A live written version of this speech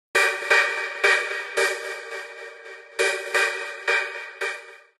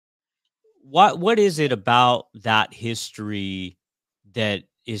what is it about that history that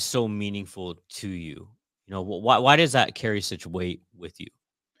is so meaningful to you? You know, why does that carry such weight with you?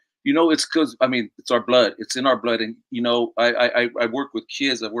 You know, it's because I mean, it's our blood. It's in our blood, and you know, I work with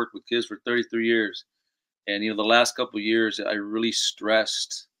kids. I've worked with kids for 33 years, and you know, the last couple of years, I really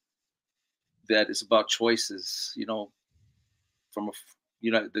stressed that it's about choices. You know, from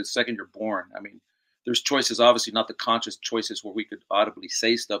you know, the second you're born. I mean, there's choices, obviously not the conscious choices where we could audibly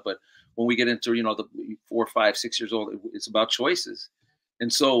say stuff, but when we get into you know the 4, 5, 6 years old, it's about choices.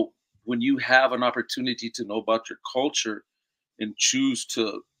 And so when you have an opportunity to know about your culture and choose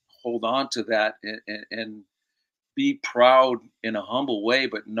to hold on to that and be proud in a humble way,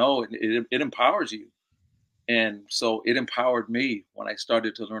 but no, it empowers you. And so it empowered me when I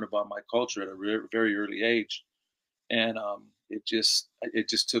started to learn about my culture at a very early age, and it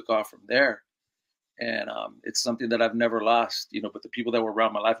just took off from there. And it's something that I've never lost, you know. But the people that were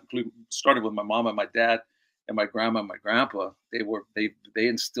around my life, including starting with my mom and my dad and my grandma and my grandpa, they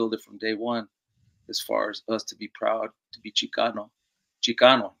instilled it from day one, as far as us to be proud to be Chicano,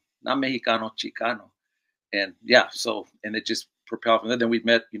 Chicano, not Mexicano, Chicano. And yeah, so and it just propelled from there. Then we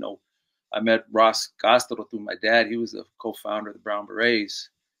met, you know, I met Ross Castro through my dad. He was the co-founder of the Brown Berets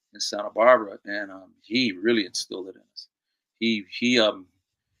in Santa Barbara, and he really instilled it in us.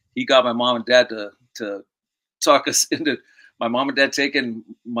 He got my mom and dad to talk us into my mom and dad taking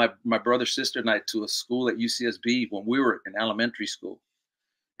my brother, sister, and I to a school at UCSB when we were in elementary school,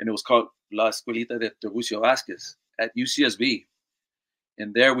 and it was called La Escuelita de Terbucio Vasquez at UCSB.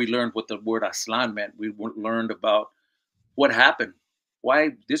 And there we learned what the word Aslan meant. We learned about what happened,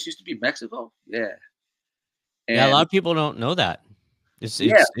 why this used to be Mexico. Yeah, Yeah, a and lot of people don't know that. It's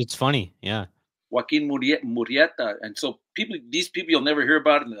yeah, it's funny. Yeah. Joaquin Murrieta, and so these people you'll never hear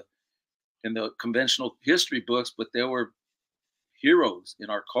about in the conventional history books, but they were heroes in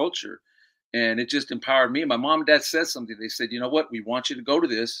our culture, and it just empowered me. My mom and dad said something. They said, "You know what? We want you to go to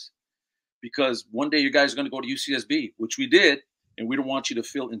this because one day you guys are going to go to UCSB," which we did, and we don't want you to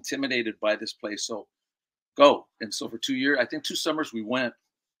feel intimidated by this place. So go. And so for 2 years, I think 2 summers, we went.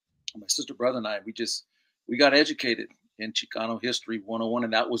 My sister, brother, and I, we got educated in Chicano history 101,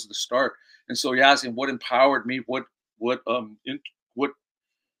 and that was the start. And so you're asking what empowered me, what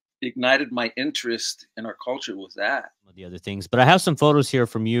ignited my interest in our culture was that. Some of the other things, but I have some photos here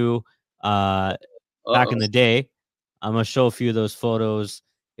from you uh Uh back in oh. the day. I'm gonna show a few of those photos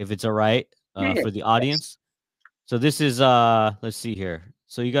if it's all right Yeah, yeah. for the Yes. audience. So this is let's see here.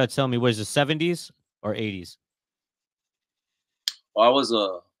 So you gotta tell me, what is the 70s or 80s? Well, I was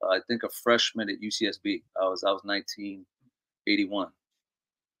I think a freshman at UCSB. I was 1981.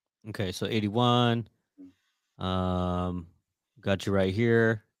 Okay, so 81. Um got you right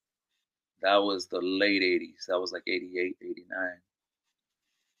here. That was the late 80s. That was like 88, 89.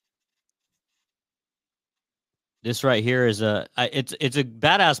 This right here is it's a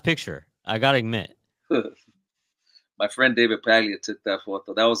badass picture. I gotta admit. My friend David Paglia took that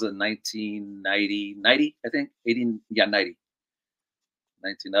photo. That was in 1990, 90, I think. 18, yeah, 90.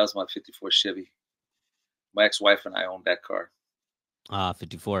 19. That was my 54 Chevy. My ex-wife and I owned that car.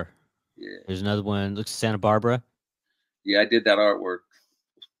 54. Yeah. There's another one. Looks Santa Barbara. Yeah, I did that artwork.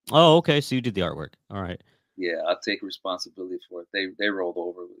 Oh, okay. So you did the artwork. All right. Yeah, I'll take responsibility for it. They rolled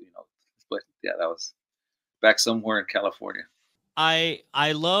over, you know. But yeah, that was back somewhere in California. I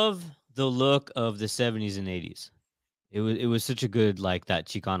love the look of the 70s and 80s. It was such a good, like, that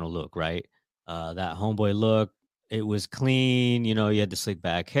Chicano look, right? That homeboy look. It was clean, you know, you had the slick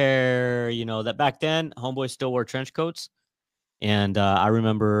back hair, you know, that back then homeboys still wore trench coats. And I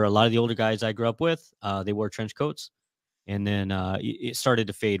remember a lot of the older guys I grew up with, they wore trench coats. And then it started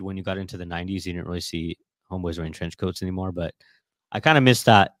to fade when you got into the 90s. You didn't really see homeboys wearing trench coats anymore, but I kind of miss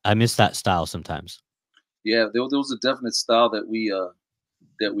that. I miss that style sometimes. Yeah, there was a definite style that we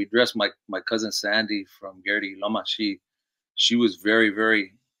dressed. My cousin Sandy from Garrity Loma, she was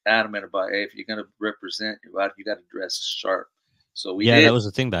very adamant about, hey, if you're gonna represent, you got to dress sharp. So we Yeah, did. that was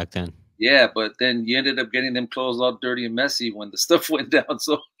the thing back then. Yeah, but then you ended up getting them clothes all dirty and messy when the stuff went down.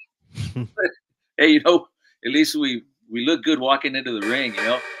 So hey, you know, at least we look good walking into the ring, you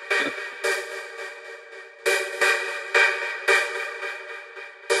know.